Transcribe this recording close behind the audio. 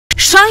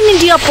Shine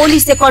India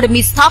police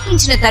academy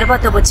స్థాపించిన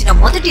తర్వాత వచ్చిన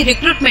మొదటి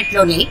రిక్రూట్మెంట్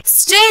లోనే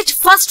స్టేట్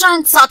ఫస్ట్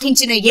ర్యాంక్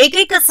సాధించిన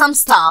ఏకైక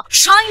సంస్థ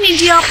shine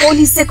India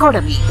police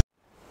academy.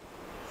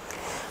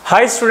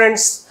 Hi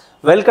students,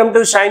 welcome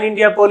to shine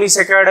India police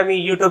academy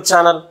YouTube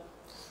channel.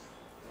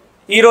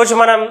 ఈరోజు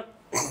మనం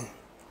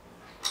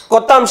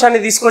కొత్త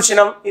అంశాన్ని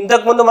తీసుకొచ్చినాం.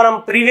 ఇంతకుముందు మనం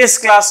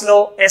ప్రీవియస్ క్లాస్లో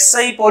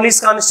ఎస్ఐ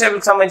పోలీస్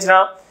కానిస్టేబుల్కి సంబంధించిన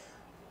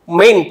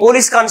మెయిన్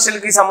పోలీస్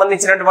కానిస్టేబుల్కి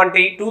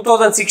సంబంధించినటువంటి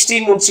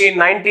 2016 నుంచి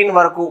 19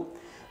 వరకు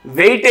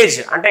వెయిటేజ్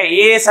అంటే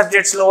ఏ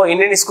సబ్జెక్ట్స్లో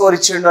ఎన్ని స్కోర్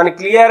ఇచ్చిండు అని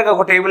క్లియర్గా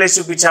ఒక టేబుల్ వేసి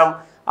చూపించాం.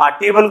 ఆ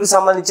టేబుల్కి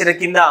సంబంధించిన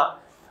కింద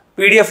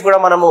పీడిఎఫ్ కూడా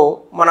మనము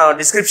మన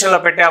డిస్క్రిప్షన్లో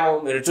పెట్టాము,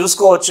 మీరు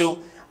చూసుకోవచ్చు.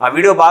 ఆ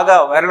వీడియో బాగా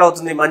వైరల్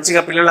అవుతుంది,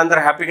 మంచిగా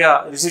పిల్లలందరూ హ్యాపీగా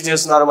రిసీవ్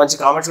చేస్తున్నారు,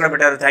 మంచి కామెంట్స్ కూడా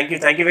పెట్టారు.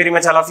 Thank you very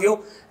much all of you.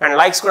 And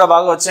likes కూడా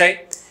బాగా వచ్చాయి.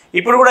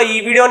 ఇప్పుడు కూడా ఈ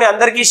వీడియోని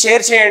అందరికీ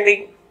షేర్ చేయండి,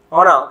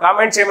 అవునా?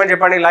 కామెంట్ చేయమని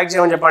చెప్పండి, లైక్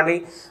చేయమని చెప్పండి.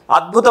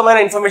 అద్భుతమైన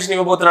ఇన్ఫర్మేషన్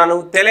ఇవ్వబోతున్నాను.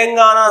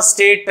 Telangana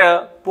state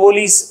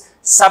police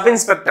sub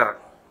inspector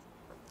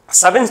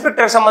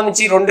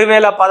సంబంధించి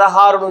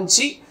 2016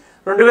 నుంచి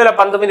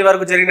 2019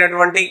 వరకు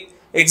జరిగినటువంటి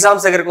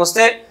ఎగ్జామ్స్ దగ్గరికి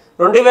వస్తే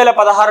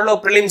 2016లో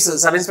prelims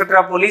sub inspector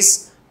of police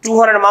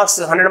 200 marks,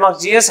 100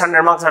 marks GS,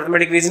 100 marks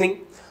arithmetic reasoning.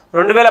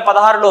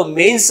 2016లో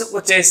mains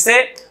వచ్చేస్తే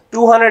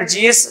 200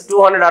 GS,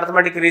 200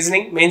 arithmetic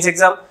reasoning mains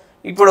exam.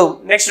 ఇప్పుడు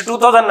నెక్స్ట్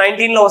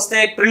 2019లో వస్తే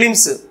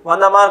ప్రిలిమ్స్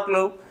 100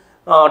 మార్కులు,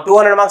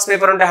 200 మార్క్స్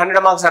పేపర్ ఉంటే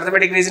 100 marks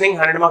arithmetic reasoning,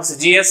 100 marks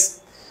GS.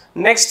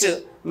 Next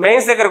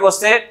mains దగ్గరకు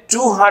వస్తే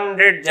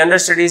 200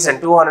 general studies and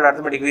 200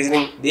 arithmetic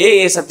reasoning. ఏ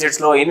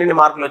సబ్జెక్ట్స్లో ఎన్ని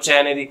మార్కులు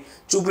వచ్చాయనేది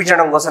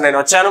చూపించడం కోసం నేను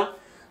వచ్చాను.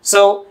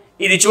 సో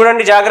ఇది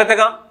చూడండి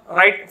జాగ్రత్తగా,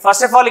 రైట్?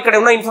 ఫస్ట్ ఆఫ్ ఆల్ ఇక్కడ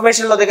ఉన్న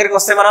ఇన్ఫర్మేషన్లో దగ్గరికి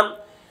వస్తే మనం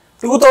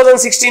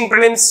 2016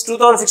 ప్రిలిమ్స్,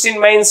 2016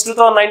 మెయిన్స్,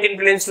 2019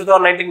 ప్రిలిమ్స్,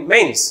 2019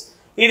 మెయిన్స్.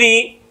 ఇది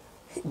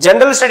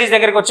జనరల్ స్టడీస్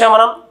దగ్గరికి వచ్చాం.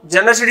 మనం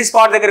జనరల్ స్టడీస్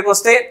పార్ట్ దగ్గరికి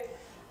వస్తే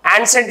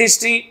ancient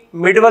history,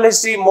 medieval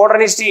history,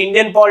 modern history,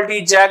 Indian polity,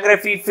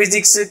 geography,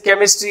 physics,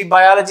 chemistry,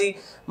 biology,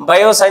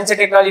 bio science and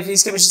technology,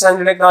 physics, chemistry, science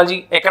and technology,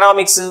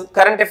 economics,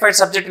 current affairs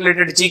subject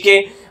related GK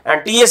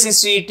and TS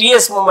history,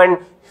 TS moment,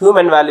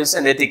 human values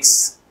and ethics.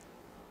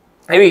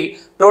 ఇవి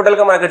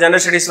టోటల్గా మనకు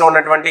general స్టడీస్లో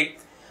ఉన్నటువంటి.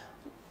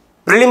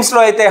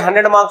 ప్రిలిమ్స్లో అయితే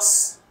 100 marks,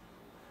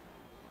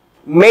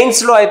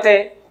 మెయిన్స్లో అయితే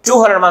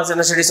 200 marks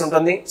general studies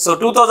ఉంటుంది. So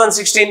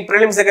 2016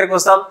 prelims దగ్గరికి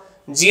వస్తాం.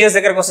 జిఎస్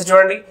దగ్గరికి వస్తే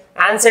చూడండి,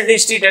 ancient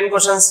history 10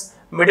 questions,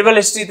 medieval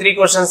history 3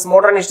 questions,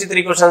 modern history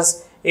 3 questions,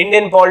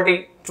 Indian polity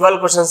 12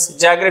 questions,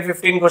 geography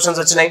 15 questions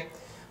వచ్చినాయి,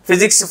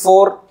 physics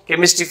 4,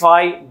 chemistry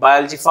 5,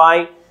 biology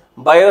 5,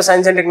 bio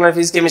science and technology,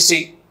 physics, chemistry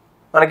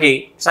మనకి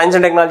science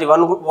and technology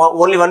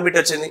only 1 bit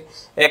వచ్చింది,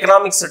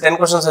 economics 10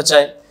 questions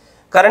వచ్చాయి,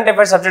 current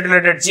affairs subject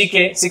related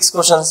GK 6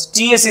 questions,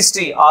 TS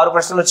history 6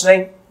 ప్రశ్నలు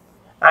వచ్చినాయి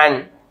and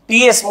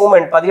TS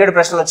moment 17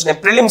 ప్రశ్నలు వచ్చినాయి.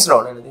 ప్రిలిమ్స్లో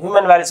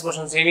human values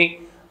questions ఏవి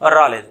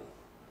రాలేదు,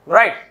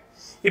 రైట్?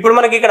 ఇప్పుడు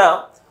మనకి ఇక్కడ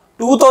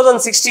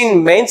 2016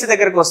 మెయిన్స్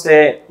దగ్గరికి వస్తే,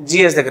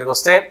 జిఎస్ దగ్గరికి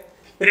వస్తే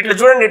మీరు ఇట్లా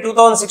చూడండి.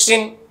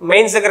 2016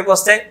 మెయిన్స్ దగ్గరికి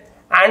వస్తే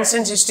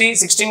యాన్సెంట్ హిస్టరీ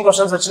 16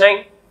 క్వశ్చన్స్ వచ్చినాయి,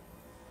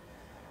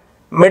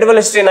 medieval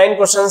history 9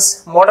 questions,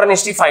 modern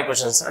history 5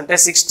 questions. అంటే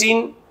 16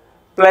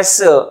 +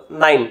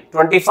 9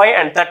 25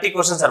 అండ్ 30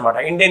 క్వశ్చన్స్ అనమాట.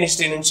 ఇండియన్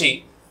హిస్టరీ నుంచి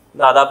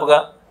దాదాపుగా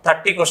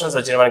 30 క్వశ్చన్స్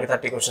వచ్చినాయి మనకి.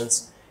 30 క్వశ్చన్స్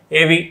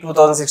ఏవి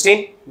 2016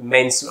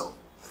 మెయిన్స్లో.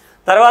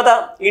 తర్వాత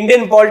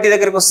ఇండియన్ పాలిటీ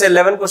దగ్గరికి వస్తే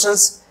 11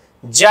 క్వశ్చన్స్,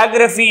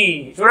 జాగ్రఫీ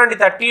చూడండి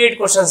 38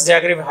 questions,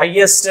 geography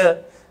highest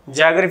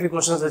geography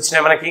questions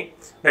వచ్చినాయి మనకి.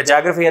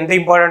 జాగ్రఫీ ఎంత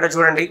ఇంపార్టెంటో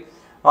చూడండి.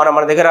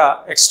 మన దగ్గర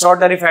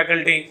ఎక్స్ట్రాడినరీ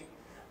ఫ్యాకల్టీ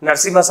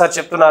నరసింహ సార్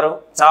చెప్తున్నారు,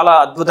 చాలా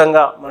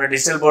అద్భుతంగా మన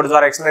డిజిటల్ బోర్డు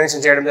ద్వారా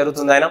ఎక్స్ప్లెనేషన్ చేయడం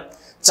జరుగుతుంది. ఆయన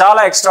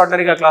చాలా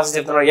ఎక్స్ట్రాడినరీగా క్లాసెస్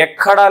చెప్తున్నారు.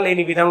 ఎక్కడా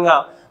లేని విధంగా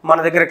మన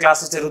దగ్గర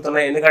క్లాసెస్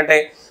జరుగుతున్నాయి, ఎందుకంటే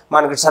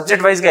మనకు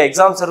సబ్జెక్ట్ వైజ్గా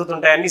ఎగ్జామ్స్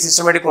జరుగుతుంటాయి, అన్ని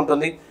సిస్టమేటిక్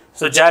ఉంటుంది.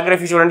 సో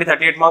జాగ్రఫీ చూడండి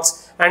 38 marks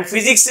and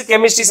physics,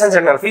 chemistry, science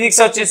and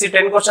physics వచ్చేసి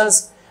 10 క్వశ్చన్స్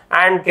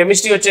అండ్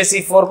కెమిస్ట్రీ వచ్చేసి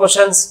 4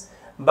 క్వశ్చన్స్,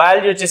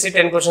 బయాలజీ వచ్చేసి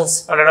 10 క్వశ్చన్స్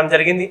అడగడం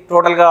జరిగింది.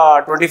 టోటల్గా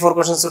 24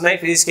 క్వశ్చన్స్ ఉన్నాయి.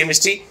 ఫిజిక్స్,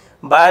 కెమిస్ట్రీ,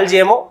 బయాలజీ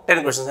ఏమో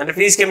 10 క్వశ్చన్స్. అంటే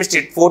physics, chemistry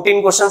 14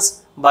 questions,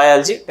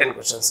 biology 10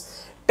 questions.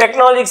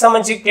 టెక్నాలజీకి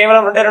సంబంధించి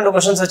కేవలం 2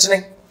 క్వశ్చన్స్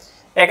వచ్చినాయి.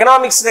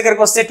 ఎకనామిక్స్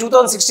దగ్గరికి వస్తే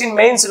 2016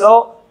 మెయిన్స్లో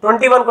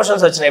 21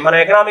 క్వశ్చన్స్ వచ్చినాయి. మనం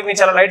ఎకనామిక్ని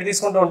చాలా లైట్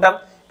తీసుకుంటూ ఉంటాం,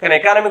 కానీ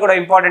ఎకానమీ కూడా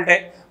ఇంపార్టెంటే.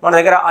 మన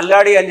దగ్గర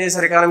అల్లాడి అని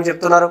చేశారు ఎకానమీ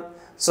చెప్తున్నారు.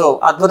 సో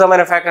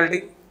అద్భుతమైన ఫ్యాకల్టీ,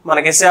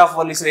 మనకి ఎస్ఏ ఆఫ్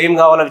పోలీసులు ఏం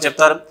కావాలో అవి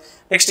చెప్తారు.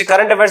 Next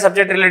current affairs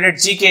subject related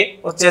GK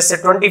వచ్చేస్తే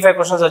 25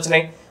 క్వశ్చన్స్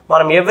వచ్చినాయి.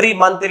 మనం ఎవ్రీ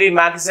మంత్లీ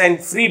మ్యాగజైన్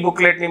ఫ్రీ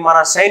బుక్లెట్ని మన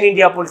shine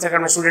India police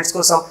academy students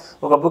కోసం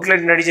ఒక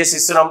బుక్లెట్ రెడీ చేసి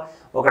ఇస్తున్నాం.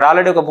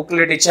 ఆల్రెడీ ఒక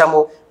బుక్లెట్ ఇచ్చాము.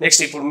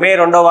 నెక్స్ట్ ఇప్పుడు మే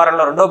 2వ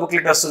వారంలో 2వ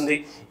బుక్లెట్ వస్తుంది.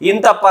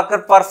 ఇంత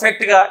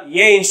పర్ఫెక్ట్గా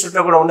ఏ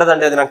ఇన్స్టిట్యూట్లో కూడా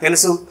ఉండదండి, అది నాకు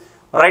తెలుసు,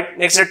 రైట్?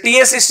 నెక్స్ట్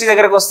టీఎస్ హిస్టరీ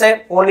దగ్గరకు వస్తే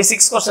ఓన్లీ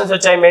 6 క్వశ్చన్స్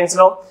వచ్చాయి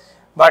మెయిన్స్లో.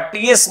 బట్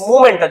టీఎస్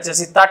మూమెంట్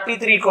వచ్చేసి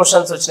 33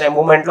 క్వశ్చన్స్ వచ్చినాయి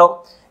మూమెంట్లో.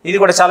 ఇది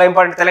కూడా చాలా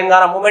important.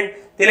 Telangana moment,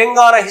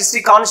 Telangana history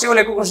constable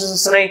ఎక్కువ క్వశ్చన్స్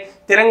వస్తున్నాయి,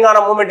 తెలంగాణ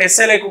మూమెంట్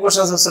ఎస్ఏలో ఎక్కువ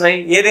క్వశ్చన్స్ వస్తున్నాయి.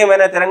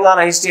 ఏదేమైనా Telangana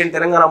history and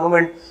Telangana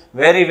moment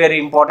very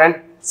important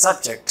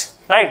subject,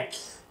 right?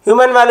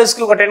 Human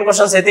వాల్యూస్కి ఒక 10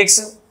 క్వశ్చన్స్ ఎథిక్స్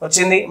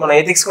వచ్చింది. మన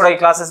ఎథిక్స్ కూడా ఈ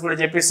క్లాసెస్ కూడా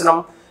చెప్పిస్తున్నాం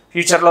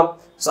ఫ్యూచర్లో.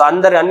 సో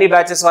అన్ని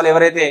బ్యాచెస్ వాళ్ళు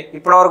ఎవరైతే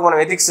ఇప్పటివరకు మనం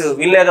ఎథిక్స్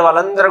వినలేదో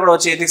వాళ్ళందరూ కూడా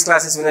వచ్చి ఎథిక్స్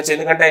క్లాసెస్ వినొచ్చు.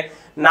 ఎందుకంటే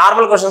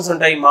నార్మల్ క్వశ్చన్స్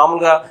ఉంటాయి,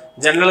 మామూలుగా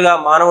జనరల్గా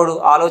మానవుడు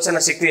ఆలోచన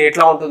శక్తి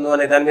ఎట్లా ఉంటుందో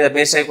అనే దాని మీద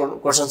బేస్ అయ్యే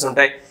క్వశ్చన్స్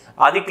ఉంటాయి.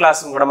 అది క్లాస్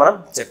కూడా మనం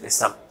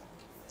చెప్పిస్తాం.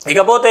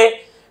 ఇకపోతే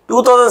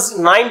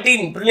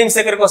 2019 ప్రిలిమ్స్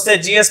దగ్గరికి వస్తే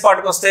జిఎస్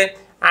పార్ట్కి వస్తే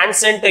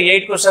ancient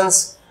 8 questions,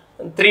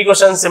 3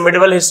 questions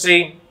medieval history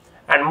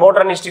and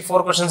modern history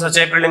 4 questions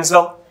వచ్చాయి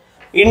ప్రిలిమ్స్లో.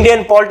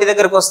 ఇండియన్ పాలిటీ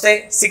దగ్గరికి వస్తే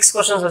 6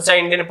 క్వశ్చన్స్ వచ్చాయి.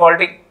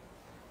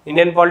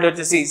 ఇండియన్ పాలిటీ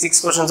వచ్చేసి 6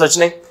 క్వశ్చన్స్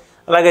వచ్చినాయి.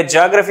 అలాగే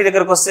జాగ్రఫీ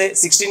దగ్గరికి వస్తే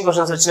 16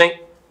 క్వశ్చన్స్ వచ్చినాయి.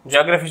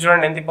 జాగ్రఫీ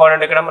చూడండి ఎంత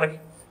ఇంపార్టెంట్ ఇక్కడ మనకి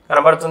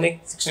కనబడుతుంది.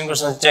 16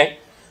 క్వశ్చన్స్ వచ్చాయి.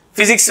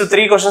 Physics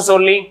 3 questions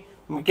only,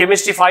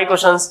 chemistry 5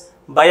 questions,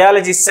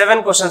 biology 7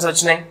 questions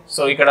వచ్చినాయి.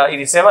 సో ఇక్కడ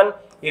ఇది 7,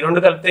 ఈ రెండు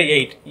కలిపితే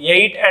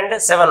 8 అండ్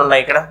 7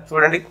 ఉన్నాయి ఇక్కడ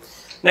చూడండి.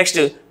 నెక్స్ట్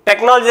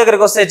టెక్నాలజీ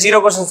దగ్గరికి వస్తే 0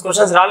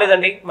 క్వశ్చన్స్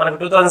రాలేదండి మనకు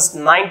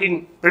 2019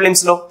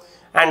 ప్రిలిమ్స్లో.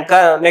 And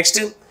next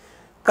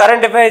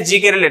current affairs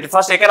GK related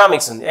first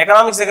economics ఉంది.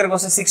 ఎకనామిక్స్ దగ్గరికి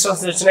వస్తే 6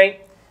 క్వశ్చన్స్ వచ్చినాయి.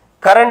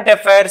 Current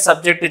affair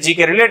subject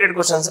GK related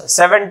questions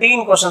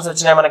 17 questions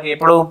వచ్చినాయి మనకి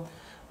ఎప్పుడు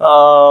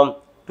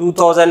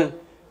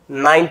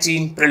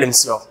 2019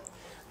 ప్రిలిమ్స్లో.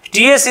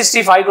 టీఎస్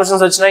హిస్టరీ 5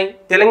 క్వశ్చన్స్ వచ్చినాయి.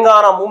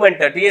 Telangana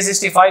movement TS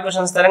history 5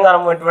 questions, Telangana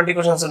movement 20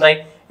 questions ఉన్నాయి.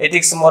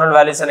 ఎథిక్స్ మోరల్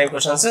వాల్యూస్ అనే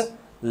క్వశ్చన్స్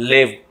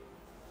లేవు.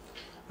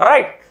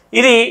 రైట్,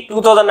 ఇది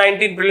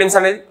 2019 ప్రిలిమ్స్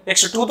అనేది.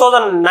 నెక్స్ట్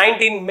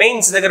 2019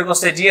 మెయిన్స్ దగ్గరికి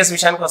వస్తే జిఎస్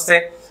విషయానికి వస్తే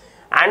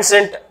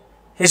యాన్సెంట్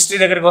హిస్టరీ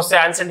దగ్గరికి వస్తే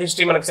యాన్సెంట్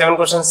హిస్టరీ మనకి 7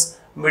 questions,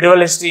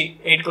 medieval history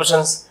 8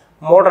 questions,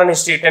 modern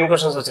history 10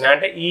 questions వచ్చినాయి.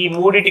 అంటే ఈ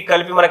మూడింటికి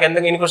కలిపి మనకి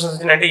ఎన్ని క్వశ్చన్స్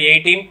వచ్చినాయి అంటే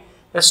 18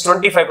 +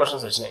 25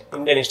 క్వశ్చన్స్ వచ్చినాయి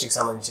ఇండియన్ హిస్టరీకి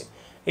సంబంధించి.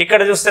 ఇక్కడ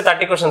చూస్తే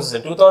 30 క్వశ్చన్స్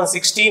వచ్చాయి.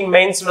 2016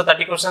 మెయిన్స్లో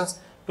 30 క్వశ్చన్స్,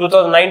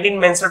 2019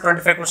 మెయిన్స్లో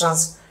 25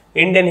 క్వశ్చన్స్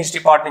ఇండియన్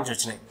హిస్టరీ పార్ట్ నుంచి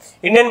వచ్చినాయి.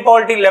 ఇండియన్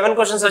పాలిటీ 11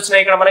 క్వశ్చన్స్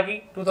వచ్చినాయి ఇక్కడ మనకి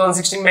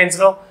 2016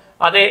 మెయిన్స్లో.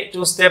 అదే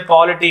చూస్తే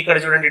పాలిటీ ఇక్కడ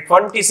చూడండి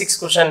 26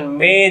 క్వశ్చన్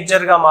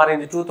మేజర్గా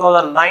మారింది.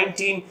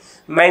 2019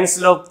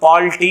 మెయిన్స్లో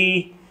పాలిటీ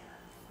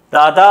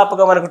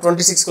దాదాపుగా మనకు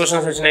 26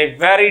 క్వశ్చన్స్ వచ్చినాయి.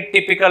 వెరీ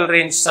టిపికల్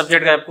రేంజ్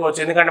సబ్జెక్ట్గా చెప్పుకోవచ్చు.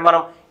 ఎందుకంటే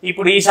మనం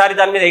ఇప్పుడు ఈసారి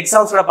దాని మీద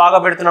ఎగ్జామ్స్ కూడా బాగా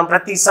పెడుతున్నాం.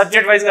 ప్రతి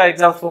సబ్జెక్ట్ వైజ్గా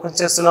ఎగ్జామ్స్ ఫోకస్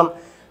చేస్తున్నాం.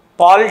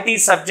 పాలిటీ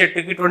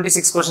సబ్జెక్టుకి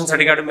 26 క్వశ్చన్స్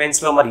అడిగాడు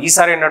మెయిన్స్లో. మరి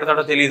ఈసారి ఏం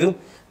అడుగుతాడో తెలియదు.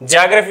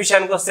 జాగ్రఫీ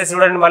విషయానికి వస్తే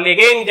చూడండి మళ్ళీ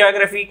అగైన్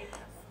జాగ్రఫీ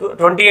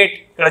 28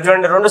 ఇక్కడ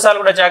చూడండి 2 సార్లు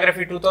కూడా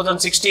జాగ్రఫీ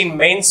 2016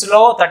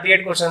 మెయిన్స్లో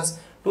 38 క్వశ్చన్స్,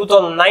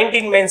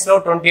 2019 మెయిన్స్లో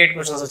 28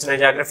 క్వశ్చన్స్ వచ్చినాయి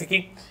జాగ్రఫీకి.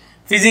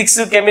 ఫిజిక్స్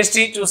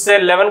కెమిస్ట్రీ చూస్తే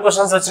 11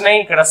 క్వశ్చన్స్ వచ్చినాయి,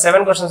 ఇక్కడ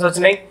 7 క్వశ్చన్స్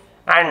వచ్చినాయి.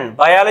 అండ్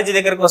బయాలజీ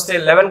దగ్గరికి వస్తే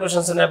 11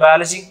 క్వశ్చన్స్ ఉన్నాయి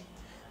biology.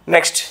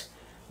 Next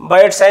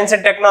bio science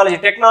and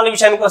technology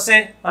విషయానికి వస్తే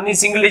అన్ని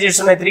సింగిల్ డిజిట్స్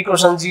ఉన్నాయి. 3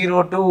 క్వశ్చన్స్,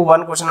 0, 2,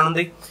 1 క్వశ్చన్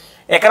ఉంది.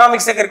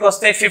 ఎకనామిక్స్ దగ్గరికి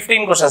వస్తే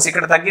 15 క్వశ్చన్స్,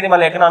 ఇక్కడ తగ్గింది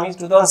మళ్ళీ ఎకనామిక్స్.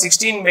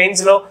 2016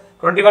 మెయిన్స్లో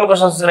 21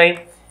 క్వశ్చన్స్ ఉన్నాయి,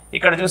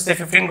 ఇక్కడ చూస్తే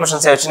 15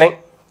 క్వశ్చన్స్ వచ్చినాయి.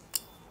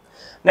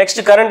 Next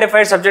current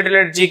affairs subject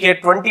related GK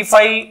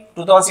 25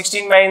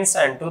 2016 mains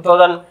and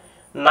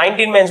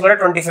 2019 mains కూడా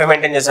 25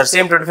 మెయింటైన్ చేశారు.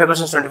 Same 25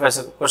 questions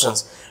 25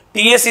 questions.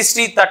 TS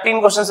history 13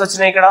 questions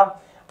వచ్చినాయి ఇక్కడ.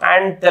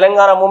 అండ్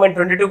తెలంగాణ మూవ్మెంట్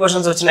 22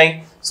 క్వశ్చన్స్ వచ్చినాయి.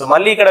 సో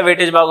మళ్ళీ ఇక్కడ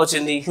వెయిటేజ్ బాగా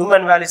వచ్చింది.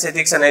 హ్యూమన్ వాల్యూస్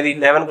ఎథిక్స్ అనేది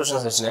 11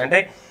 క్వశ్చన్స్ వచ్చినాయి. అంటే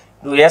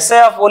ఎస్ఐ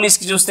ఆఫ్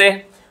పోలీస్కి చూస్తే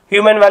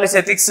హ్యూమన్ వాల్యూస్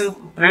ఎథిక్స్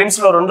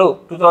ప్రిలిమ్స్లో 2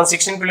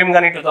 2016 ప్రిలిమ్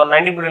కానీ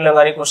 2019 ప్రిలిమ్లో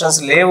కానీ క్వశ్చన్స్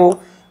లేవు.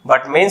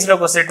 బట్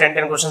మెయిన్స్లోకి వస్తే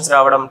 10 క్వశ్చన్స్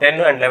రావడం, 10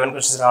 అండ్ 11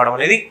 క్వశ్చన్స్ రావడం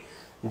అనేది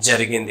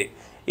జరిగింది.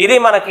 ఇది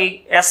మనకి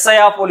SI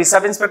of police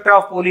sub inspector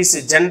of police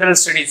general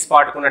studies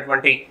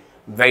పాటుకున్నటువంటి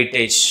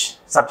weightage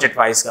subject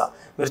వైజ్గా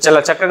మీరు చాలా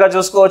చక్కగా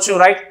చూసుకోవచ్చు.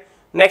 రైట్,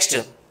 నెక్స్ట్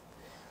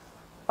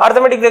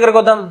అర్థమెటిక్ దగ్గరకు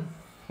వద్దాం.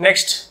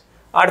 Next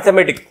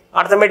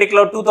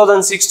అర్థమెటిక్లో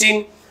 2016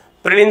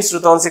 prelims,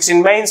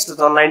 2016 mains,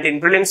 2019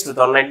 prelims,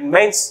 2019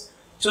 mains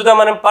చూద్దాం.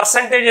 మనం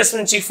పర్సంటేజెస్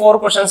నుంచి 4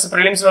 క్వశ్చన్స్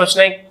ప్రిలిమ్స్లో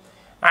వచ్చినాయి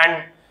అండ్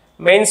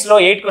మెయిన్స్లో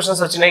 8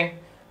 క్వశ్చన్స్ వచ్చినాయి.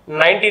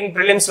 19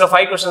 ప్రిలిమ్స్లో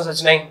 5 క్వశ్చన్స్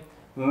వచ్చినాయి.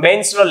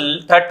 మెయిన్స్లో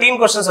 13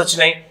 క్వశ్చన్స్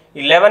వచ్చినాయి.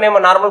 11 ఏమో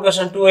నార్మల్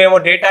క్వశ్చన్, 2 ఏమో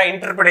డేటా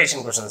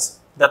ఇంటర్ప్రిటేషన్ క్వశ్చన్స్,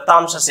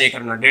 దత్తాంశ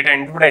సేకరణ డేటా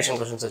ఇంటర్ప్రిటేషన్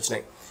క్వశ్చన్స్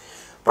వచ్చినాయి.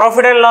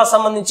 ప్రాఫిట్ అండ్ లాస్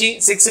సంబంధించి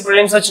 6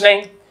 ప్రిలిమ్స్ వచ్చినాయి,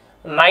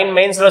 9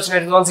 మెయిన్స్లో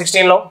వచ్చినాయి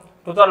 2016లో.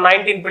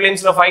 2019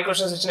 ప్రిలిమ్స్లో 5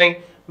 క్వశ్చన్స్ వచ్చినాయి,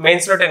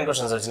 మెయిన్స్లో 10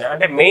 క్వశ్చన్స్ వచ్చినాయి.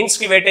 అంటే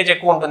మెయిన్స్కి వెయిటేజ్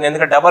ఎక్కువ ఉంటుంది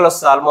ఎందుకంటే డబల్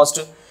వస్తుంది almost.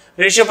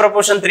 Ratio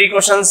proportion 3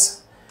 questions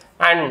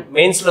and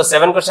మెయిన్స్లో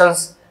 7 క్వశ్చన్స్,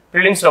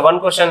 ప్రిలిమ్స్లో 1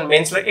 క్వశ్చన్,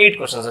 మెయిన్స్లో 8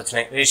 క్వశ్చన్స్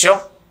వచ్చినాయి రేషియో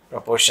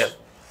ప్రపోర్షన్.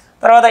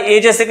 తర్వాత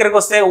ఏజెస్ దగ్గరికి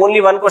వస్తే ఓన్లీ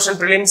 1 క్వశ్చన్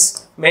ప్రిలిమ్స్,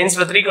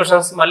 మెయిన్స్లో 3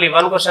 క్వశ్చన్స్, మళ్ళీ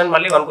 1 క్వశ్చన్,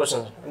 మళ్ళీ 1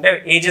 క్వశ్చన్. అంటే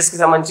ఏజెస్కి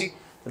సంబంధించి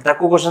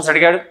తక్కువ క్వశ్చన్స్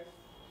అడిగాడు.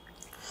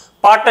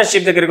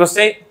 పార్ట్నర్షిప్ దగ్గరికి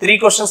వస్తే 3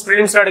 క్వశ్చన్స్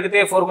ప్రిలిమ్స్లో అడిగితే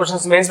 4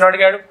 క్వశ్చన్స్ మెయిన్స్లో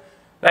అడిగాడు.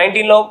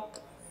 19లో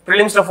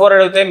ప్రిలిమ్స్లో 4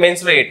 అడిగితే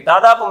మెయిన్స్లో 8.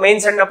 దాదాపు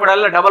మెయిన్స్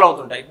అన్నప్పుడల్లా డబల్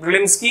అవుతుంటాయి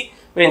ప్రిలిమ్స్కి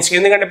మెయిన్స్కి.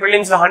 ఎందుకంటే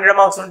ప్రిలిమ్స్లో 100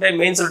 మార్క్స్ ఉంటాయి,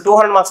 మెయిన్స్లో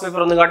 200 మార్క్స్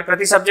పేపర్ ఉంది కాబట్టి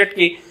ప్రతి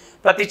సబ్జెక్ట్కి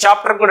ప్రతి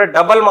చాప్టర్ కూడా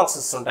డబల్ మార్క్స్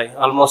వస్తుంటాయి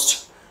almost.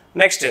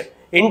 Next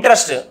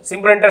interest,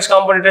 simple interest,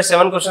 compound interest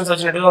 7 questions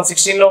వచ్చినాయి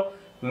 2016లో.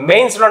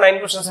 మెయిన్స్లో 9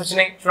 క్వశ్చన్స్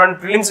వచ్చినాయి. చూడండి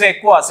ప్రిలిమ్స్లో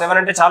ఎక్కువ 7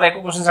 అంటే చాలా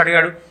ఎక్కువ క్వశ్చన్స్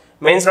అడిగాడు,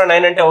 మెయిన్స్లో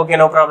 9 అంటే ఓకే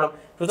నో ప్రాబ్లం.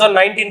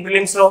 2019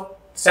 ప్రిలిమ్స్లో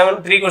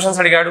 3 క్వశ్చన్స్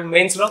అడిగాడు,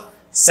 మెయిన్స్లో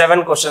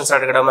 7 క్వశ్చన్స్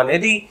అడగడం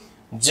అనేది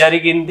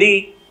జరిగింది.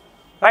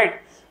 రైట్,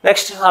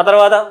 నెక్స్ట్ ఆ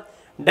తర్వాత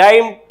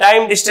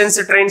టైమ్ డిస్టెన్స్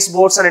ట్రైన్స్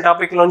బోట్స్ అనే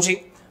టాపిక్ నుంచి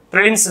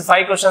prelims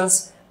 5 questions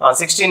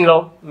 16లో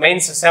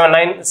mains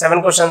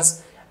 7 questions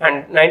and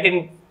 19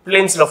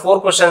 ప్రిలిమ్స్లో 4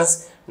 questions,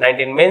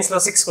 19 మెయిన్స్లో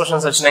 6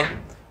 క్వశ్చన్స్ వచ్చినాయి.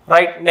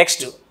 Right,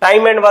 next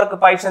time and work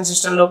pipes and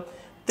సిస్టంలో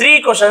 3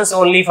 క్వశ్చన్స్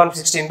ఓన్లీ ఫ్రమ్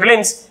 16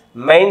 ప్రిలిమ్స్.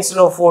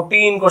 మెయిన్స్లో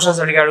 14 క్వశ్చన్స్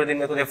అడిగాడు. దీని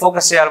మీద కొద్దిగా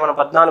ఫోకస్ చేయాలి. మనం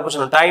 14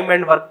 క్వశ్చన్లు time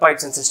and work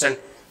pipes and system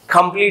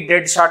complete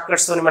dead short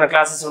కట్స్తో మన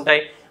క్లాసెస్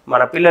ఉంటాయి.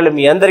 మన పిల్లలు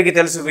మీ అందరికీ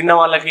తెలుసు, విన్న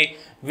వాళ్ళకి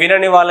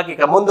వినని వాళ్ళకి.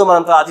 ఇక ముందు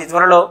మనతో అతి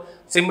త్వరలో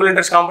సింపుల్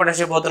ఇంట్రెస్ట్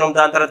కాంపిటీషన్ పోతున్నాం.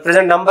 దాని తర్వాత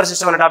ప్రెజెంట్ నెంబర్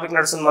సిస్టమ్ అనే టాపిక్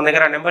నడుస్తుంది మన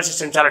దగ్గర. నెంబర్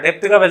సిస్టమ్ చాలా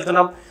డెప్త్గా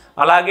వెళ్తున్నాం.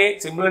 అలాగే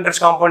సింపుల్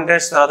ఇంట్రెస్ట్ కాంపౌండ్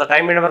టెస్ట్, తర్వాత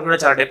టైమ్ అండ్ వర్క్ కూడా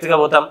చాలా డెప్త్గా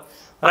పోతాం.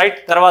 రైట్,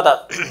 తర్వాత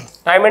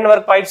టైమ్ అండ్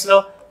వర్క్ పైప్స్లో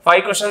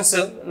 5 క్వశ్చన్స్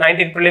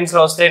 19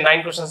 ప్రిలిమ్స్లో వస్తాయి,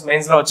 9 క్వశ్చన్స్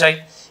మెయిన్స్లో వచ్చాయి.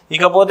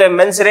 ఇకపోతే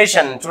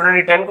మెన్సురేషన్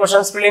చూడండి, 10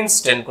 questions prelims,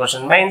 10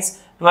 question mains,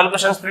 12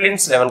 questions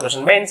prelims, 11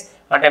 question mains.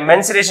 అంటే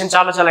మెన్సురేషన్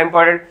చాలా చాలా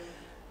ఇంపార్టెంట్.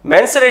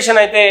 మెన్సురేషన్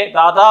అయితే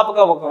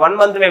దాదాపుగా ఒక 1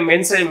 మంత్ మేము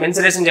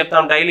మెన్సురేషన్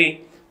చెప్తాం. డైలీ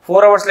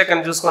 4 అవర్స్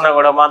లెక్కన చూసుకున్నా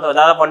కూడా మాతో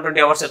దాదాపు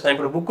 120 అవర్స్ చెప్తాం.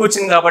 ఇప్పుడు బుక్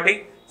వచ్చింది కాబట్టి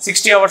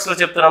 60 అవర్స్లో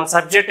చెప్తున్నాం.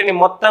 సబ్జెక్ట్ని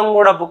మొత్తం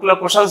కూడా బుక్లో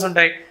క్వశ్చన్స్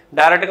ఉంటాయి,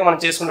 డైరెక్ట్గా మనం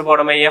చేసుకుంటూ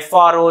పోవడమే.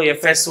 FRO,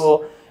 FSO,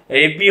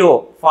 APO,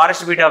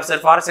 forest beat officer,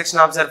 forest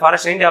section officer,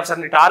 forest range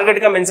ఆఫీసర్ని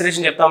టార్గెట్గా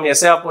మెన్సురేషన్ చెప్తాం.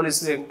 ఎస్ఐ పోలీస్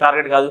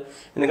టార్గెట్ కాదు,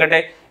 ఎందుకంటే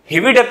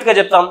హెవీ డెప్త్గా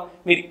చెప్తాం.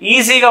 మీరు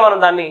ఈజీగా మనం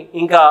దాన్ని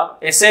ఇంకా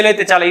ఎస్ఐలో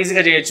అయితే చాలా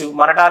ఈజీగా చేయొచ్చు.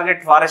 మన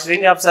target forest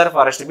range officer,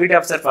 forest beat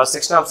officer, forest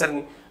section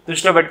ఆఫీసర్ని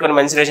దృష్టిలో పెట్టుకొని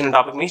మెన్సురేషన్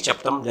టాపిక్ని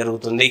చెప్తాం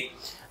జరుగుతుంది.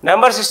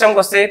 నెంబర్ సిస్టమ్కి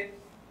వస్తే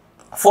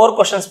 4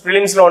 క్వశ్చన్స్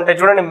ప్రిలిమ్స్లో ఉంటాయి.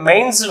 చూడండి,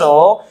 మెయిన్స్లో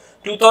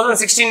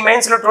 2016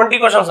 మెయిన్స్లో 20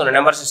 క్వశ్చన్స్ ఉన్నాయి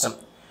నెంబర్ సిస్టమ్.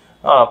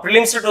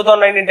 ప్రిలిమ్స్లో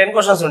 2019 10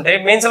 క్వశ్చన్స్ ఉంటాయి.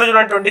 మెయిన్స్లో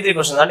చూడండి 23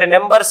 క్వశ్చన్స్. అంటే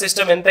నెంబర్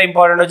సిస్టమ్ ఎంత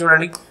ఇంపార్టెంటో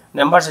చూడండి.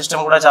 నెంబర్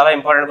సిస్టమ్ కూడా చాలా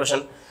ఇంపార్టెంట్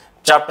క్వశ్చన్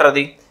చాప్టర్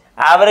అది.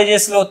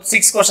 యావరేజెస్లో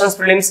 6 questions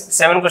prelims,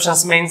 7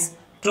 questions mains,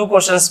 2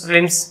 questions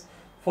prelims,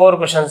 4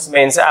 questions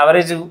mains.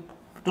 Average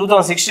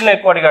 2016లో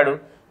ఎక్కువ అడిగాడు,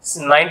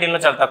 19లో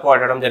చాలా తక్కువ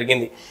అడగడం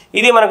జరిగింది.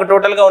 ఇది మనకు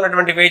టోటల్గా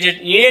ఉన్నటువంటి వెయిటేజ్.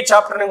 ఏ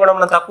చాప్టర్ని కూడా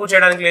మనం తక్కువ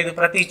చేయడానికి లేదు.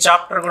 ప్రతి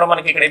చాప్టర్ కూడా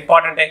మనకి ఇక్కడ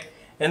ఇంపార్టెంటే.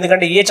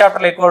 ఎందుకంటే ఏ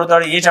చాప్టర్లో ఎక్కువ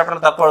అడుగుతాడు, ఏ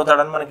చాప్టర్లో తక్కువ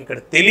అడుగుతాడు అని మనకి ఇక్కడ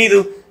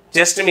తెలీదు.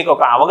 జస్ట్ మీకు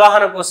ఒక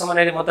అవగాహన కోసం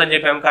అనేది మొత్తం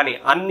చెప్పాం. కానీ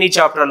అన్ని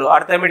చాప్టర్లు,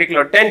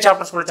 అర్థమెటిక్లో 10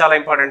 చాప్టర్స్ కూడా చాలా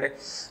ఇంపార్టెంట్.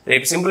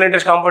 రేపు సింపుల్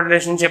ఇంట్రెస్ట్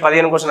కాంపిటీషన్ నుంచి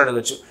 15 క్వశ్చన్లు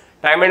అడగొచ్చు,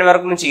 టైమ్ అండ్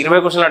వర్క్ నుంచి 20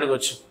 క్వశ్చన్లు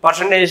అడగొచ్చు,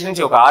 పర్సంటేజ్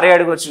నుంచి ఒక 6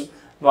 అడగొచ్చు,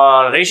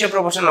 రేషియో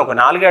ప్రొపోర్షన్ ఒక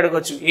 4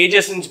 అడగొచ్చు,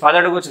 ఏజెస్ నుంచి 10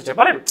 అడగొచ్చు.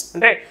 చెప్పలేం,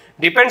 అంటే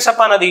డిపెండ్స్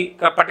అపాన్ అది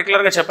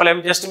పర్టికులర్గా చెప్పలేం.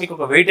 జస్ట్ మీకు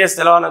ఒక వెయిటేజ్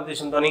తెలవాలనే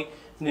ఉద్దేశంతో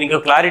దీనికి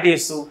క్లారిటీ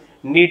ఇస్తూ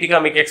నీట్గా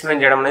మీకు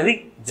ఎక్స్ప్లెయిన్ చేయడం అనేది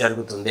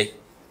జరుగుతుంది.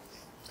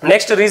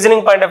 నెక్స్ట్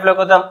రీజనింగ్ పాయింట్ ఆఫ్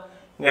వ్యూకి వద్దాం.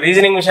 ఇంకా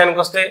రీజనింగ్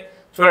విషయానికి వస్తే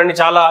చూడండి,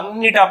 చాలా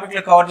అన్ని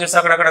టాపిక్లు కవర్ చేసి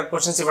అక్కడక్కడ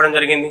క్వశ్చన్స్ ఇవ్వడం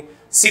జరిగింది.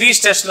 సిరీస్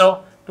టెస్ట్లో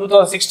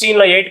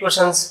 2016లో 8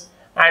 క్వశ్చన్స్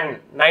అండ్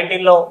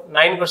 19లో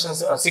 9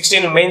 క్వశ్చన్స్,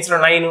 16 మెయిన్స్లో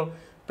 9,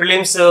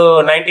 ప్రిలిమ్స్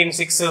 19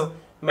 6,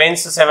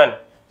 మెయిన్స్ 7.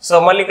 సో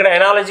మళ్ళీ ఇక్కడ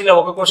ఎనాలజీలో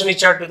 1 క్వశ్చన్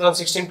ఇచ్చాడు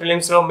 2016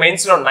 ప్రిలిమ్స్లో,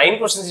 మెయిన్స్లో 9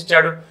 క్వశ్చన్స్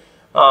ఇచ్చాడు.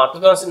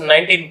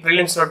 2019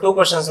 ప్రిలిమ్స్లో 2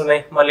 క్వశ్చన్స్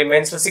ఉన్నాయి, మళ్ళీ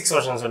మెయిన్స్లో 6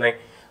 క్వశ్చన్స్ ఉన్నాయి.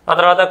 ఆ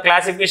తర్వాత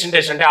క్లాసిఫికేషన్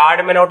టెస్ట్, అంటే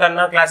ఆడ్ మెన్ అవుట్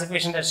అన్నా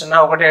క్లాసిఫికేషన్ టెస్ట్ అన్నా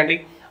ఒకటే అండి.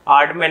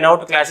 ఆడ్ మెన్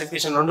అవుట్,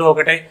 క్లాసిఫికేషన్ రెండు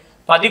ఒకటే.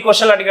 10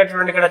 క్వశ్చన్లు అడిగాడు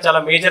చూడండి, ఇక్కడ చాలా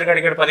మేజర్గా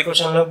అడిగాడు 10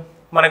 క్వశ్చన్లు.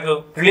 మనకు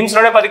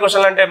ప్రిలిమ్స్లోనే 10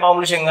 క్వశ్చన్లు అంటే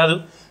మామూలు విషయం కాదు.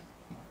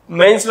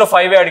 మెయిన్స్లో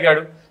 5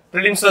 అడిగాడు,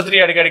 ప్రిలిమ్స్లో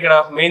 3 అడిగాడు, ఇక్కడ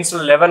మెయిన్స్లో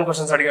 11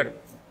 క్వశ్చన్స్ అడిగాడు.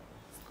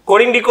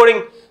 Coding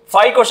decoding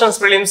 5 questions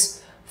prelims,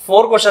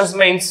 4 questions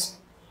mains,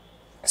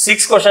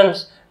 6 questions,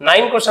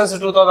 9 questions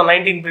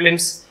 2019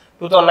 prelims,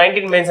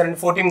 2019 mains and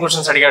 14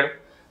 questions అడిగాడు.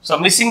 సో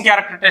మిస్సింగ్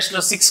క్యారెక్టర్ టెస్ట్లో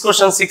 6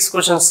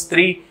 క్వశ్చన్స్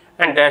 3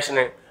 అండ్ డాష్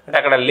అంటే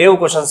అక్కడ లేవు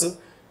క్వశ్చన్స్.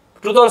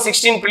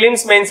 2016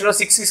 ప్రిలిమ్స్ మెయిన్స్లో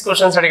 6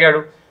 క్వశ్చన్స్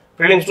అడిగాడు.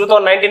 ప్రిలిమ్స్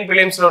 2019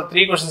 ప్రిలిమ్స్లో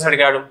 3 క్వశ్చన్స్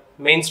అడిగాడు,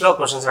 మెయిన్స్లో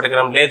క్వశ్చన్స్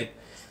అడగడం లేదు.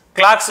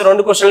 క్లాక్స్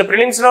 2 క్వశ్చన్లు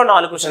ప్రిలిమ్స్లో,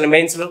 4 క్వశ్చన్లు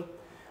మెయిన్స్లో.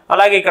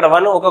 అలాగే ఇక్కడ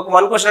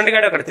 1 క్వశ్చన్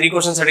అడిగాడు, అక్కడ 3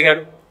 క్వశ్చన్స్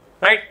అడిగాడు.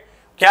 రైట్,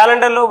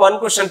 క్యాలెండర్లో 1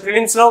 క్వశ్చన్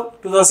ప్రిలిమ్స్లో,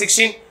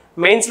 2016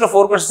 మెయిన్స్లో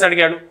 4 క్వశ్చన్స్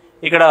అడిగాడు.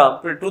 ఇక్కడ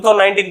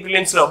 2019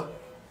 ప్రిలిమ్స్లో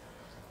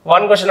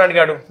 1 క్వశ్చన్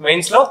అడిగాడు,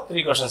 మెయిన్స్లో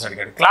 3 క్వశ్చన్స్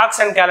అడిగాడు.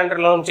 క్లాక్స్ అండ్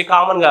క్యాలెండర్లో నుంచి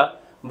కామన్గా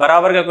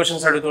బరాబర్గా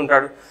క్వశ్చన్స్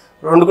అడుగుతుంటాడు.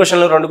 2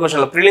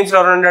 క్వశ్చన్లు ప్రిలిమ్స్లో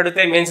 2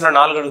 అడిగితే మెయిన్స్లో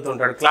 4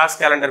 అడుగుతుంటాడు. Class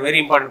calendar very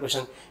important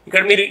question.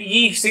 ఇక్కడ మీరు ఈ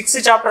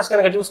 6 చాప్టర్స్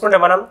కనుక చూసుకుంటే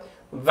మనం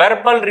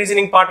వెర్బల్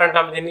రీజనింగ్ పార్ట్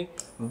అంటాం దీన్ని.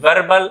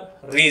 వెర్బల్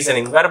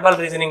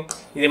రీజనింగ్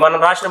ఇది మనం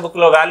రాసిన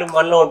బుక్లో వాల్యూమ్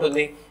 1లో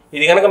ఉంటుంది.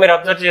 ఇది కనుక మీరు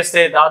అబ్జర్వ్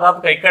చేస్తే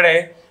దాదాపుగా ఇక్కడే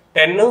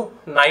 10,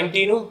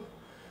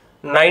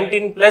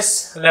 19 ప్లస్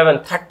 11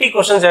 30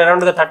 క్వశ్చన్స్,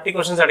 అరౌండ్గా 30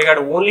 క్వశ్చన్స్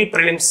అడిగాడు. Only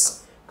prelims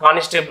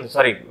constable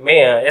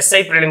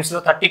SI ప్రిలిమ్స్లో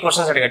 30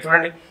 questions అడిగాడు.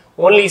 చూడండి,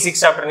 ఓన్లీ 6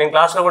 చాప్టర్. నేను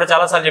క్లాస్లో కూడా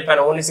చాలాసార్లు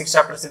చెప్పాను, ఓన్లీ 6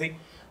 చాప్టర్స్ ఇది.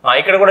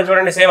 ఇక్కడ కూడా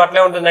చూడండి సేమ్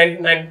అట్లే ఉంటుంది.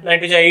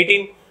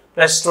 18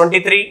 ప్లస్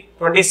 23,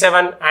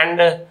 27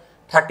 అండ్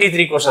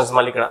 33 క్వశ్చన్స్.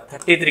 మళ్ళీ ఇక్కడ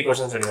 33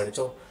 క్వశ్చన్స్ అడిగాడు.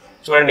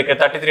 చూడండి ఇక్కడ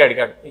 33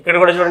 అడిగాడు. ఇక్కడ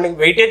కూడా చూడండి,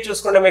 వెయిటేజ్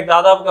చూసుకుంటే మీకు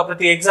దాదాపుగా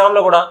ప్రతి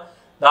ఎగ్జామ్లో కూడా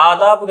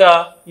దాదాపుగా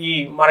ఈ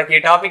మనకి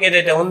టాపిక్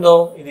ఏదైతే ఉందో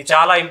ఇది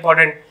చాలా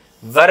ఇంపార్టెంట్.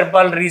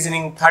 వెర్బల్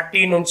రీజనింగ్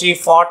 30 నుంచి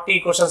 40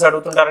 క్వశ్చన్స్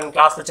అడుగుతుంటారని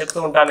క్లాస్లో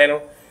చెప్తూ ఉంటాను నేను.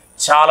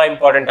 చాలా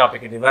ఇంపార్టెంట్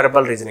టాపిక్ ఇది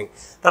వెర్బల్ రీజనింగ్.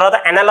 తర్వాత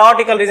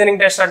అనలాటికల్ రీజనింగ్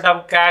టెస్ట్ అంటాం.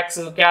 క్యాక్స్,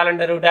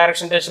 calendar,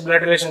 direction test,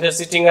 blood relation test,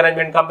 sitting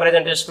arrangement,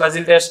 comparison test,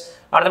 puzzle test,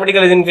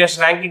 arithmetical reasoning test,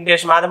 ranking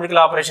test,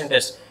 mathematical operation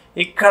test.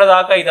 ఇక్కడ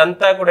దాకా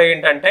ఇదంతా కూడా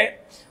ఏంటంటే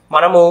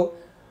మనము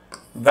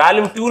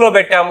వాల్యూమ్ 2లో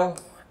పెట్టాము.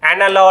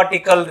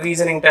 అనలాటికల్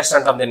రీజనింగ్ టెస్ట్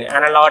అంటాం దీన్ని.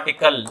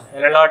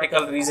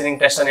 అనలాటికల్ రీజనింగ్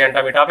టెస్ట్ అని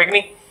అంటాం ఈ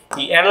టాపిక్ని.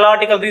 ఈ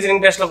అనలాటికల్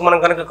రీజనింగ్ టెస్ట్లోకి మనం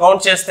కనుక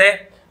కౌంట్ చేస్తే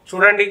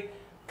చూడండి,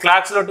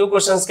 క్లాక్స్లో 2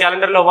 క్వశ్చన్స్,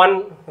 క్యాలెండర్లో 1,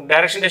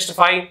 direction test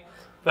 5,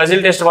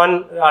 puzzle test 1,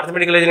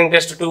 arithmetical reasoning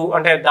test 2,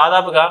 అంటే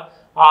దాదాపుగా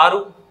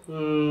 6,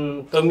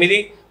 9,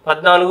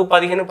 14,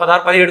 15,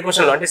 16, 17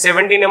 క్వశ్చన్లు, అంటే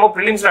 17 ఏమో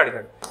ప్రిలిమ్స్లో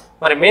అడిగాడు.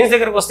 మరి మెయిన్స్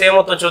దగ్గరకు వస్తే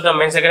ఏమవుతుందో చూద్దాం.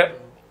 మెయిన్స్ దగ్గర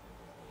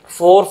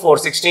 4, 4,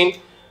 16,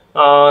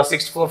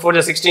 4,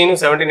 4, 16,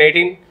 17,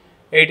 18,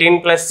 18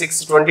 plus 6,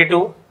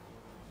 22,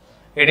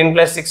 18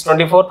 plus 6,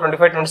 24,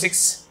 25,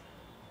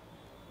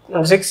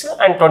 26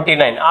 and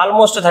 29,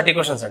 almost 30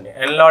 questions అండి.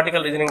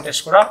 అనలాటికల్ రీజనింగ్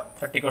టెస్ట్ కూడా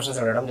 30 క్వశ్చన్స్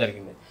అడగడం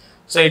జరిగింది.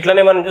 సో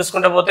ఇట్లనే మనం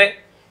చూసుకుంటూ పోతే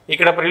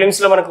ఇక్కడ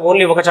ప్రిలిమ్స్లో మనకు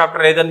ఓన్లీ ఒక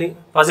చాప్టర్ లేదండి.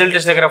 పజిల్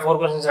టెస్ట్ దగ్గర 4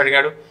 క్వశ్చన్స్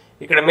అడిగాడు.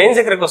 ఇక్కడ మెయిన్స్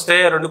దగ్గరకు వస్తే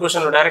 2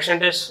 క్వశ్చన్లు డైరెక్షన్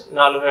టెస్ట్,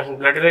 4 క్వశ్చన్లు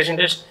బ్లడ్ రిలేషన్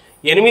టెస్ట్,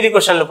 8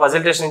 క్వశ్చన్లు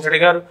పజిల్ టెస్ట్ నుంచి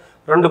అడిగారు,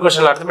 2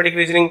 క్వశ్చన్లు అర్థమెటిక్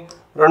రీజనింగ్,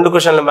 2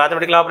 క్వశ్చన్లు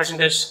మ్యాథమెటికల్ ఆపరేషన్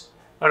టెస్ట్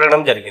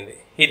అడగడం జరిగింది.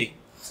 ఇది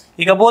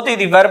ఇకపోతే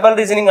ఇది వెర్బల్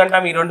రీజనింగ్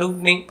అంటాం. ఈ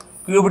రెండుని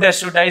క్యూబ్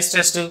టెస్ట్, డైస్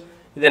టెస్ట్,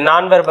 ఇది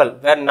నాన్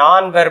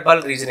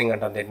వెర్బల్ రీజనింగ్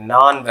అంటాం.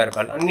 నాన్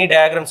వెర్బల్ అన్ని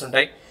డయాగ్రామ్స్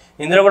ఉంటాయి.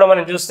 ఇందులో కూడా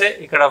మనం చూస్తే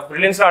ఇక్కడ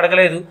ప్రిలిమ్స్లో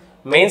అడగలేదు,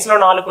 మెయిన్స్లో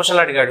 4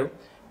 క్వశ్చన్లు అడిగాడు,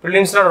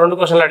 ప్రిలిమ్స్లో 2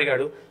 క్వశ్చన్లు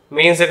అడిగాడు,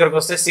 మెయిన్స్ దగ్గరకు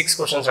వస్తే 6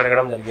 క్వశ్చన్స్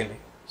అడగడం జరిగింది.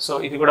 సో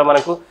ఇది కూడా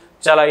మనకు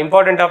చాలా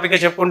ఇంపార్టెంట్ టాపిక్గా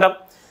చెప్పుకుంటాం.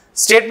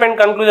 స్టేట్మెంట్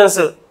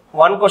కన్క్లూజన్స్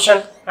 1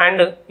 క్వశ్చన్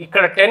అండ్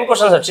ఇక్కడ 10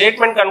 క్వశ్చన్స్.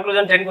 స్టేట్మెంట్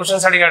కన్క్లూజన్ 10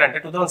 క్వశ్చన్స్ అడిగాడు అంటే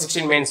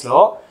 2016 మెయిన్స్లో.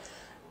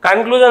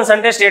 కన్క్లూజన్స్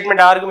అంటే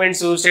స్టేట్మెంట్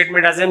ఆర్గ్యుమెంట్స్,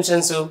 స్టేట్మెంట్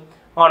అజంప్షన్స్,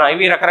 అవునా,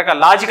 ఇవి రకరకాల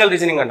లాజికల్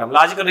రీజనింగ్ అంటాం.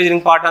 లాజికల్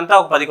రీజనింగ్ పార్ట్ అంతా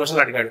ఒక 10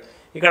 క్వశ్చన్లు అడిగాడు.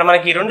 ఇక్కడ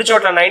మనకి 2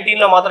 చోట్ల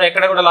 19లో మాత్రం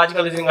ఎక్కడ కూడా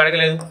లాజికల్ రీజనింగ్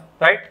అడగలేదు,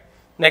 రైట్.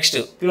 నెక్స్ట్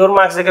ప్యూర్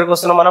మార్క్స్ దగ్గరకు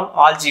వస్తున్నాం మనం.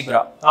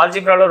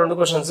 ఆల్జీబ్రాలో 2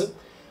 క్వశ్చన్స్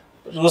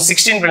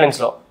 16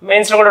 ప్రిలిమ్స్లో,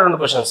 మెయిన్స్లో కూడా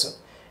 2 క్వశ్చన్స్.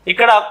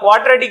 ఇక్కడ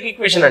క్వాడ్రాటిక్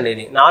ఈక్వేషన్ అండి,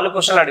 ఇది 4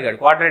 క్వశ్చన్లు అడిగాడు.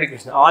 క్వాడ్రాటిక్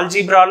ఈక్వేషన్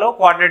ఆల్జీబ్రాలో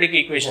క్వాడ్రాటిక్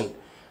ఈక్వేషన్,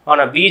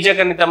 అవునా,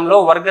 బీజగణితంలో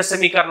వర్గ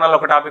సమీకరణాలు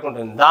ఒక టాపిక్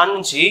ఉంటుంది. దాని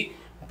నుంచి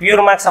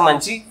ప్యూర్ మార్క్స్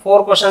సంబంధించి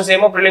 4 క్వశ్చన్స్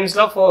ఏమో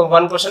ప్రిలిమ్స్లో,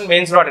 1 క్వశ్చన్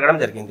మెయిన్స్లో అడగడం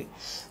జరిగింది.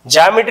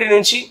 జామెట్రీ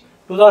నుంచి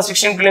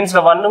 2016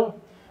 ప్రిలిమ్స్లో 1,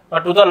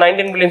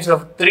 2019 ప్రిలిమ్స్లో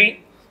 3,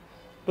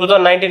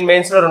 2019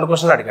 మెయిన్స్లో 2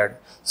 క్వశ్చన్లు అడిగాడు.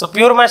 సో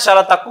ప్యూర్ మ్యాథ్స్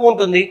చాలా తక్కువ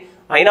ఉంటుంది,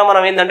 అయినా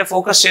మనం ఏంటంటే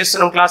ఫోకస్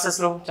చేస్తున్నాం,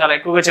 క్లాసెస్లో చాలా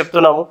ఎక్కువగా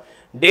చెప్తున్నాము.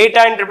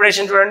 డేటా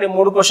ఇంటర్ప్రిటేషన్ చూడండి,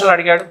 3 క్వశ్చన్లు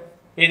అడిగాడు,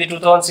 ఇది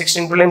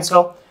 2016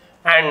 ప్రిలిమ్స్లో.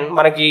 అండ్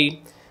మనకి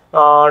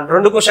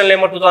 2 క్వశ్చన్లు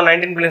ఏమో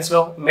 2019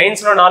 ప్రిలిమ్స్లో.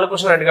 మెయిన్స్లో 4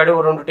 క్వశ్చన్లు అడిగాడు,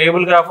 2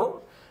 table graph,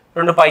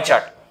 2 pie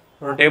chart.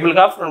 2 table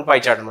graph, 2 pie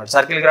chart అనమాట.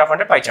 సర్కిల్ గ్రాఫ్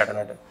అంటే పై చార్ట్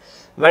అన్నట్టు.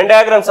 వెన్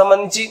డయాగ్రామ్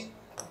సంబంధించి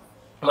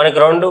మనకు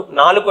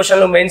 4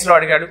 క్వశ్చన్లు మెయిన్స్లో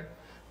అడిగాడు.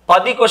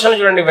 10 క్వశ్చన్లు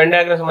చూడండి వెన్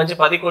డయాగ్రామ్ సంబంధించి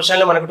 10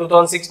 క్వశ్చన్లు మనకు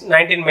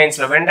 2019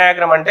 మెయిన్స్లో. వెన్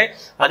డయాగ్రామ్ అంటే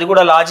అది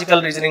కూడా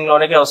లాజికల్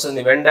రీజనింగ్లోనే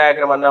వస్తుంది. వెన్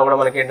డయాగ్రామ్ అన్నా కూడా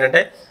మనకి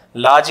ఏంటంటే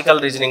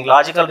లాజికల్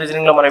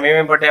రీజనింగ్లో మనం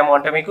ఏమేమి పెట్టాము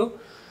అంటే మీకు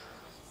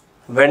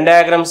Venn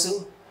diagrams,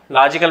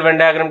 logical Venn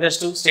diagram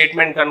test,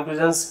 statement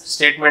conclusions,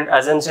 statement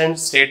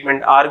assumptions,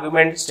 statement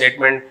argument,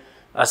 statement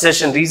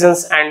assertion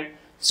reasons and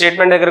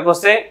statement దగ్గరకు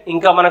వస్తే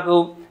ఇంకా మనకు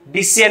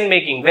decision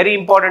making, very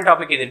important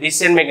topic ఇది.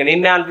 డిసిషన్ మేకింగ్,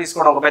 నిర్ణయాలు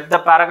తీసుకోవడం. ఒక పెద్ద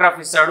పారాగ్రాఫ్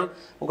ఇస్తాడు,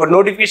 ఒక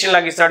నోటిఫికేషన్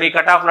లాగా ఇస్తాడు, ఈ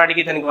కట్ ఆఫ్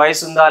నాటికి తనకి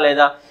వయసు ఉందా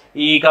లేదా,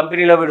 ఈ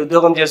కంపెనీలో వీడు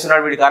ఉద్యోగం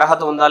చేస్తున్నాడు, వీడికి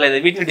అర్హత ఉందా లేదా,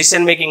 వీటిని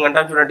డిసిషన్ మేకింగ్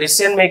అంటాం. చూడండి,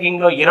 డిసిషన్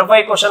మేకింగ్లో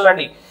 20 క్వశ్చన్లు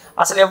అండి.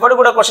 అసలు ఎవరు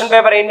కూడా క్వశ్చన్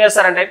పేపర్ ఏం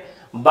చేస్తారంటే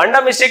బండ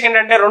మిస్టేక్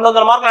ఏంటంటే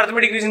 200 మార్కులు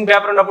అర్థమెటిక్ రీజనింగ్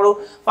పేపర్ ఉన్నప్పుడు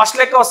ఫస్ట్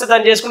లెక్క వస్తే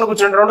దాన్ని చేసుకుంటూ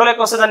కూర్చుంటారు, 2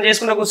 లెక్క వస్తే దాన్ని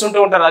చేసుకుంటూ కూర్చుంటూ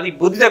ఉంటారు. అది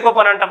బుద్ధి ఎక్కువ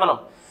పని అంట. మనం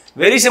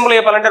వెరీ సింపుల్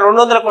చెప్పాలంటే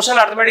 200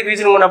 క్వశ్చన్లు అర్థమెటిక్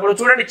రీజనింగ్ ఉన్నప్పుడు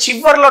చూడండి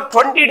చివరిలో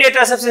 20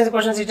 డేటా సబ్స్టెన్స్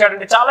క్వశ్చన్స్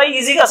ఇచ్చాడంటే చాలా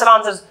ఈజీగా అసలు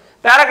ఆన్సర్స్,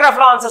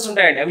 పారాగ్రాఫ్లో ఆన్సర్స్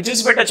ఉంటాయండి, అవి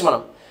చూసి పెట్టచ్చు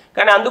మనం.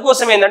 కానీ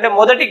అందుకోసం ఏంటంటే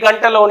మొదటి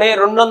గంటలోనే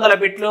 200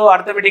 బిట్లు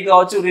అర్థమెటిక్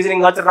కావచ్చు,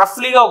 రీజనింగ్ కావచ్చు,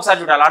 రఫ్లీగా ఒకసారి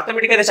చూడాలి.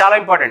 అర్థమెటిక్ అయితే చాలా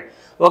ఇంపార్టెంట్.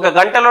 ఒక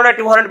గంటలోనే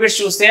 200 బిట్స్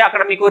చూస్తే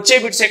అక్కడ మీకు వచ్చే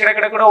బిట్స్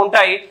ఎక్కడెక్కడ కూడా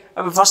ఉంటాయి,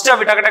 అవి ఫస్ట్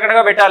అవి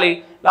టకటకటగా పెట్టాలి.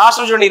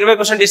 లాస్ట్లో చూడండి 20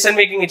 క్వశ్చన్ డిసిషన్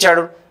మేకింగ్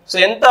ఇచ్చాడు. సో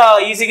ఎంత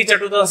ఈజీగా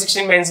ఇచ్చాడు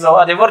 2016 మెయిన్స్లో,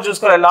 అది ఎవరు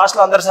చూసుకోలేదు,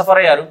 లాస్ట్లో అందరు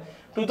సఫర్ అయ్యారు.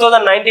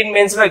 2019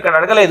 మెయిన్స్లో ఇక్కడ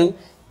అడగలేదు.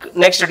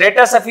 నెక్స్ట్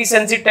డేటా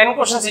సఫిషియన్సీ 10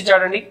 క్వశ్చన్స్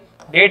ఇచ్చాడండి.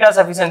 డేటా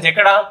సఫిషియన్సీ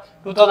ఎక్కడ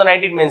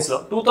 2019 మెయిన్స్లో.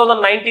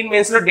 2019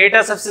 మెయిన్స్లో డేటా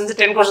సఫిషియన్సీ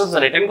 10 క్వశ్చన్స్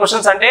ఉన్నాయి. 10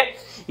 క్వశ్చన్స్ అంటే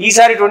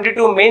ఈసారి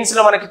 22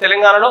 మెయిన్స్లో మనకి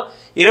తెలంగాణలో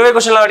 20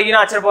 క్వశ్చన్లు అడిగినా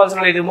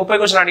ఆశ్చర్యపోవాల్సిన లేదు, 30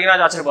 క్వశ్చన్లు అడిగినా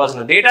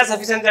ఆశ్చర్యపోవాల్సిన. డేటా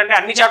సఫిషియన్సీ అంటే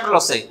అన్ని చాప్టర్లు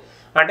వస్తాయి,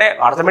 అంటే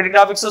అర్థమెటిక్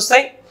టాపిక్స్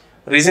వస్తాయి,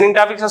 రీజనింగ్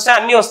టాపిక్స్ వస్తాయి,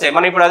 అన్నీ వస్తాయి.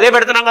 మనం ఇప్పుడు అదే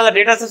పెడుతున్నాం కదా,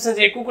 డేటా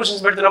సఫిషియన్సీ ఎక్కువ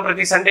క్వశ్చన్స్ పెడుతున్నాం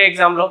ప్రతి సండే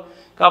ఎగ్జామ్లో.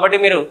 కాబట్టి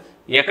మీరు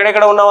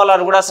ఎక్కడెక్కడ ఉన్న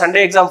వాళ్ళు కూడా సండే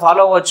ఎగ్జామ్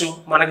ఫాలో అవ్వచ్చు.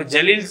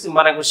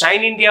 మనకు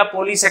షైన్ ఇండియా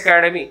పోలీస్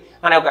అకాడమీ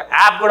అనే ఒక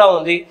యాప్ కూడా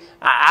ఉంది.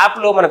 ఆ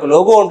యాప్లో మనకు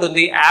లోగో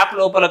ఉంటుంది. యాప్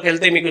లోపలికి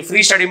వెళ్తే మీకు ఫ్రీ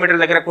స్టడీ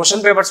మెటీరియల్ దగ్గర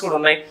క్వశ్చన్ పేపర్స్ కూడా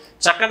ఉన్నాయి.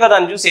 చక్కగా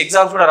దాన్ని చూసి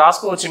ఎగ్జామ్స్ కూడా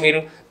రాసుకోవచ్చు మీరు.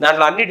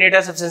 దాంట్లో అన్ని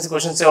డేటా సబ్స్టెన్స్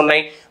క్వశ్చన్స్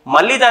ఉన్నాయి.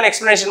 మళ్ళీ దాని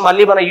ఎక్స్ప్లెనేషన్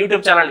మళ్ళీ మన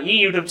యూట్యూబ్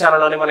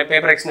ఛానల్లోనే మన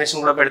పేపర్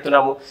ఎక్స్ప్లెనేషన్ కూడా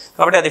పెడుతున్నాము.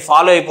 కాబట్టి అది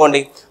ఫాలో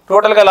అయిపోండి.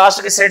 టోటల్గా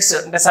లాస్ట్కి సెట్స్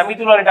అంటే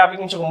సమితిలో అనే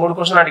టాపిక్ నుంచి ఒక 3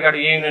 క్వశ్చన్ అడిగాడు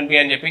ఏ యూనియన్ బి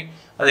అని చెప్పి,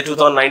 అది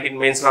 2019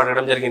 మెయిన్స్లో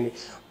అడగడం జరిగింది.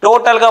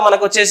 టోటల్గా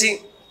మనకు వచ్చేసి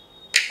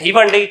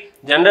ఇవ్వండి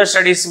జనరల్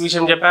స్టడీస్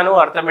విషయం చెప్పాను,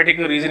 అర్థమెటిక్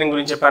రీజనింగ్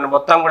గురించి చెప్పాను,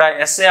 మొత్తం కూడా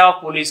ఎస్ఏ ఆఫ్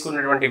పోలీస్కు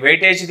ఉన్నటువంటి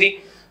వెయిటేజ్ ఇది.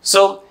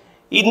 సో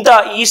ఇంత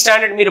ఈ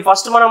స్టాండర్డ్ మీరు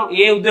ఫస్ట్ మనం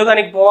ఏ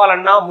ఉద్యోగానికి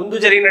పోవాలన్నా ముందు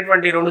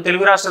జరిగినటువంటి 2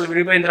 తెలుగు రాష్ట్రాలు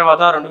విడిపోయిన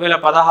తర్వాత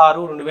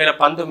 2016,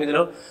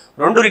 2019లో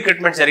 2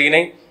 రిక్రూట్మెంట్స్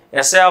జరిగినాయి.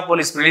 ఎస్ఐ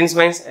పోలీస్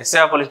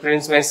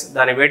ప్రిలిమ్స్ మెయిన్స్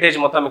దాని వెయిటేజ్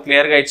మొత్తం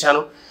క్లియర్గా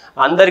ఇచ్చాను.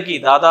 అందరికీ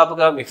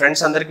దాదాపుగా మీ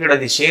ఫ్రెండ్స్ అందరికీ కూడా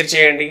అది షేర్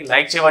చేయండి,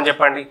 లైక్ చేయమని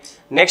చెప్పండి.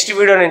 నెక్స్ట్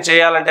వీడియో నేను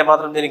చేయాలంటే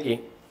మాత్రం దీనికి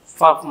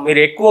మీరు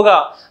ఎక్కువగా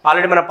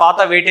ఆల్రెడీ మన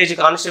పాత weightage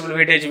constable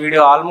weightage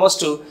video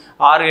almost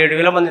 6-7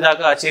 వేల మంది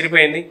దాకా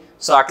చేరిపోయింది.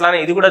 సో అట్లానే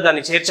ఇది కూడా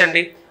దాన్ని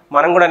చేర్చండి.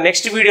 మనం కూడా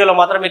నెక్స్ట్ వీడియోలో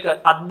మాత్రం మీకు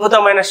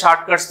అద్భుతమైన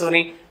షార్ట్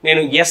కట్స్తోని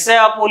నేను ఎస్ఐ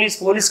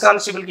పోలీస్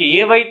కానిస్టేబుల్కి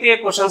ఏవైతే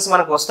క్వశ్చన్స్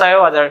మనకు వస్తాయో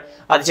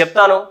అది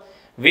చెప్తాను.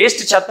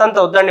 వేస్ట్ చెత్తంతా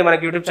వద్దండి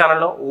మనకి యూట్యూబ్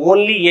ఛానల్లో.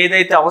 ఓన్లీ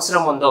ఏదైతే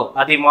అవసరం ఉందో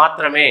అది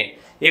మాత్రమే.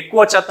 ఎక్కువ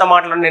చెత్త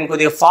మాట్లాడి నేను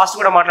కొద్దిగా ఫాస్ట్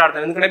కూడా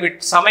మాట్లాడతాను, ఎందుకంటే మీ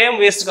సమయం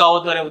వేస్ట్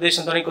కావద్దు అనే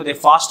ఉద్దేశంతో కొద్దిగా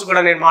ఫాస్ట్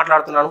కూడా నేను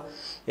మాట్లాడుతున్నాను.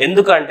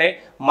 ఎందుకంటే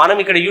మనం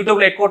ఇక్కడ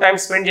యూట్యూబ్లో ఎక్కువ టైం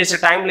స్పెండ్ చేసే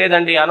టైం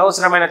లేదండి.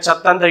 అనవసరమైన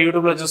చెత్త అంతా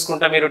యూట్యూబ్లో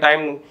చూసుకుంటే మీరు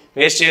టైం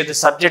వేస్ట్ చేయొద్దు.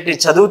 సబ్జెక్ట్ని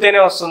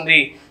చదివితేనే వస్తుంది,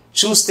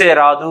 చూస్తే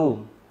రాదు.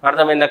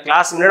 అర్థమైందా?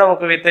 క్లాస్ వినడం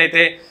ఒక వ్యక్తి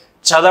అయితే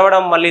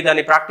చదవడం మళ్ళీ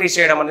దాన్ని ప్రాక్టీస్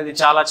చేయడం అనేది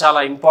చాలా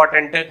చాలా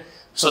ఇంపార్టెంట్.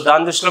 సో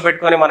దాని దృష్టిలో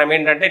పెట్టుకొని మనం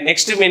ఏంటంటే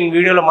నెక్స్ట్ నేను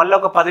వీడియోలో మళ్ళీ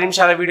ఒక 10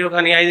 నిమిషాల వీడియో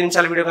కానీ 5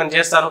 నిమిషాల వీడియో కానీ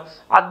చేస్తాను.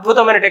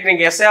 అద్భుతమైన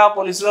టెక్నిక్. ఎస్ఐ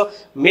పోలీస్లో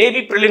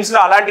మేబీ ప్రిలిమ్స్లో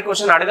అలాంటి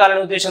క్వశ్చన్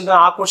అడగాలనే ఉద్దేశంతో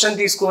ఆ క్వశ్చన్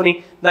తీసుకొని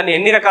దాన్ని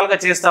ఎన్ని రకాలుగా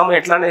చేస్తాము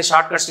ఎట్లా అనేది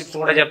షార్ట్ కట్ స్టిప్స్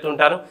కూడా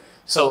చెప్తుంటారు.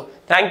 So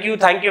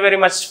thank you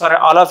very much for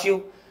all of you.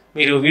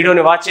 మీరు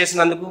వీడియోని వాచ్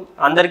చేసినందుకు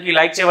అందరికీ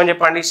లైక్ చేయమని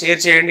చెప్పండి, షేర్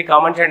చేయండి,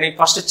 కామెంట్ చేయండి.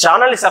 ఫస్ట్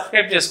ఛానల్ని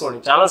సబ్స్క్రైబ్ చేసుకోండి.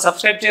 ఛానల్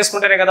సబ్స్క్రైబ్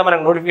చేసుకుంటేనే కదా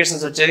మనకు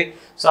నోటిఫికేషన్స్ వచ్చేది.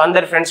 సో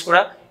అందరి ఫ్రెండ్స్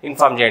కూడా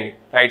ఇన్ఫార్మ్ చేయండి.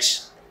 Right,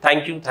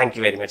 thank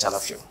you very much all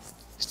of you.